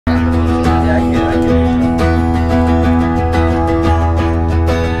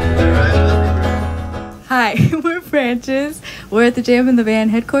Ranches. We're at the JAMINTHEVAN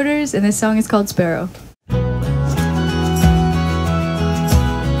headquarters, and this song is called Sparrow.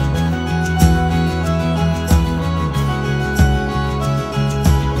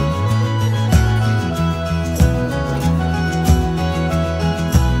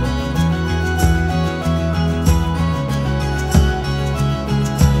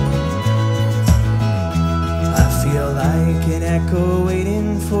 Like an echo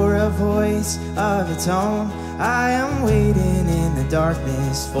waiting for a voice of its own. I am waiting in the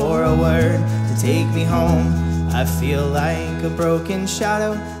darkness for a word to take me home. I feel like a broken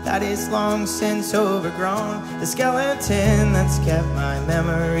shadow that is long since overgrown. The skeleton that's kept my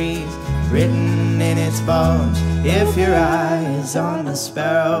memories written in its bones. If your eye is on the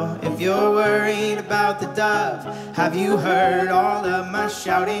sparrow, if you're worried about the dove, have you heard all of my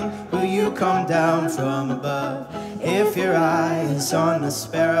shouting? Will you come down from above? If your eye is on the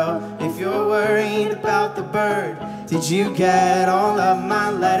sparrow, if you're worried about the bird, did you get all of my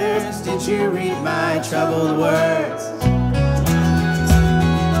letters? Did you read my troubled words?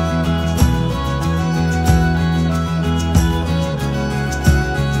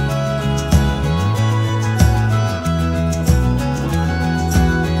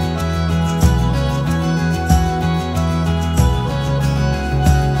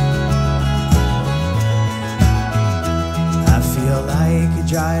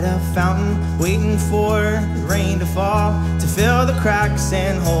 Dried up fountain, waiting for the rain to fall, to fill the cracks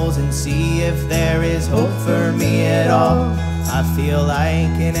and holes and see if there is hope for me at all. I feel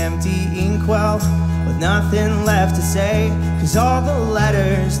like an empty inkwell with nothing left to say, 'cause all the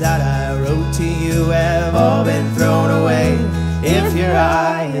letters that I wrote to you have all been thrown away. If your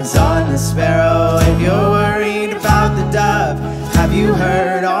eye is on the sparrow, if you're worried about the dove, have you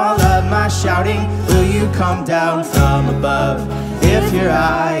heard all of my shouting? Will you come down from above? If your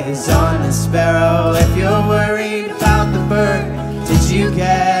eye is on the sparrow, if you're worried about the bird, did you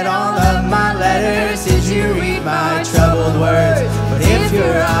get all of my letters? Did you read my troubled words? But if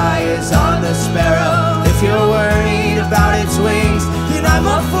your eye is on the sparrow, if you're worried about its wings, then I'm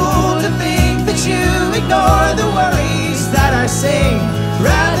a fool to think that you ignore the worries that I sing.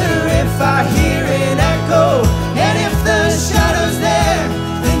 Rather if I hear an echo, and if the shadow's there,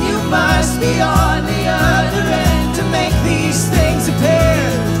 then you must be on the other end to make these things appear.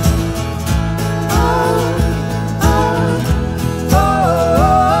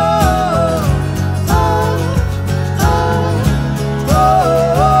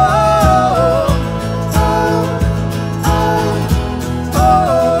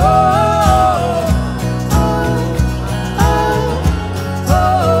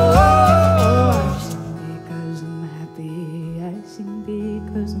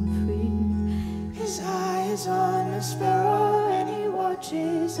 Because I'm free. His eye is on a sparrow and he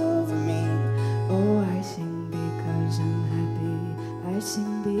watches over me. Oh, I sing because I'm happy. I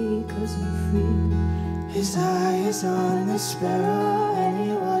sing because I'm free. His eye is on the sparrow and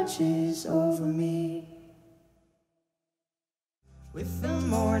he watches over me. With the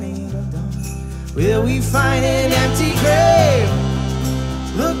morning dawn, will we find an empty grave?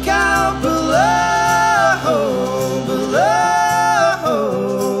 Look out below, below.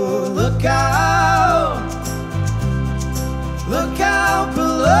 Look out, look out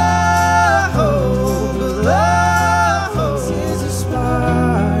below, below. Here's a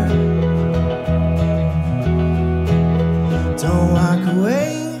spark. Don't walk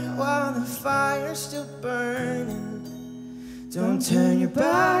away while the fire's still burning. Don't turn your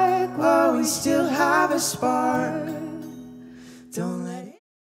back while we still have a spark. Don't let